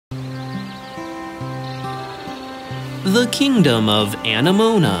the kingdom of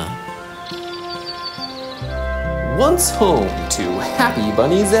Anemona. Once home to happy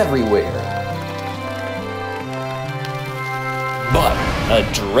bunnies everywhere. But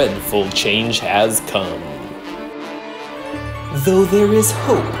a dreadful change has come. Though there is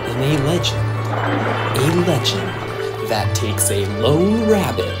hope in a legend that takes a lone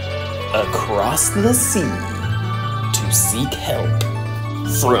rabbit across the sea to seek help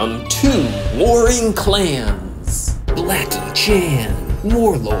from two warring clans. Blackie Chan,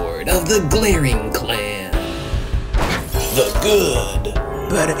 warlord of the Glaring Clan. The good.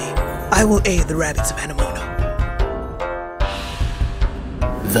 Bernabie, I will aid the rabbits of Anemona.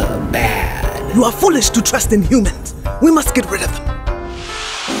 The bad. You are foolish to trust in humans. We must get rid of them.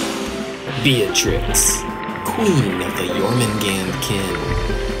 Beatrixe, queen of the Jormungandkin.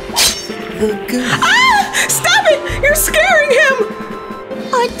 The good. Ah! Stop it! You're scaring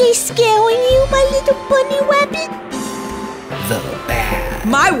him! Aren't they scaring you, my little bunny rabbit? The bad.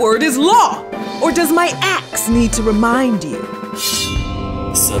 My word is law! Or does my axe need to remind you?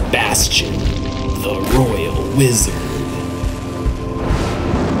 Sebastian, the royal wizard.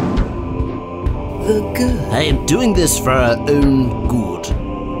 The good. I am doing this for our own good.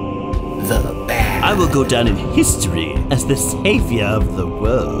 The bad. I will go down in history as the savior of the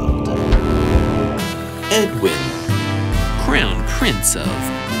world. Edwin, crown prince of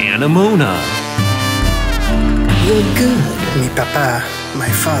Anemona. The good. Mi papa, my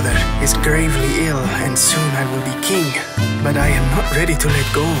father, is gravely ill and soon I will be king. But I am not ready to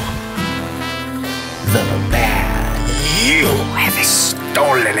let go. The bad. You have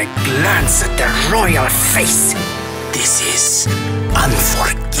stolen a glance at the royal face. This is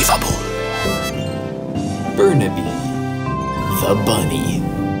unforgivable. Bernabie, the bunny.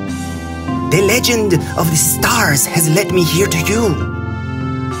 The legend of the stars has led me here to you.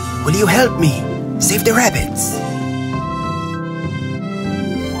 Will you help me save the rabbits?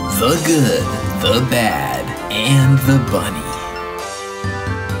 The good, the bad, and the bunny.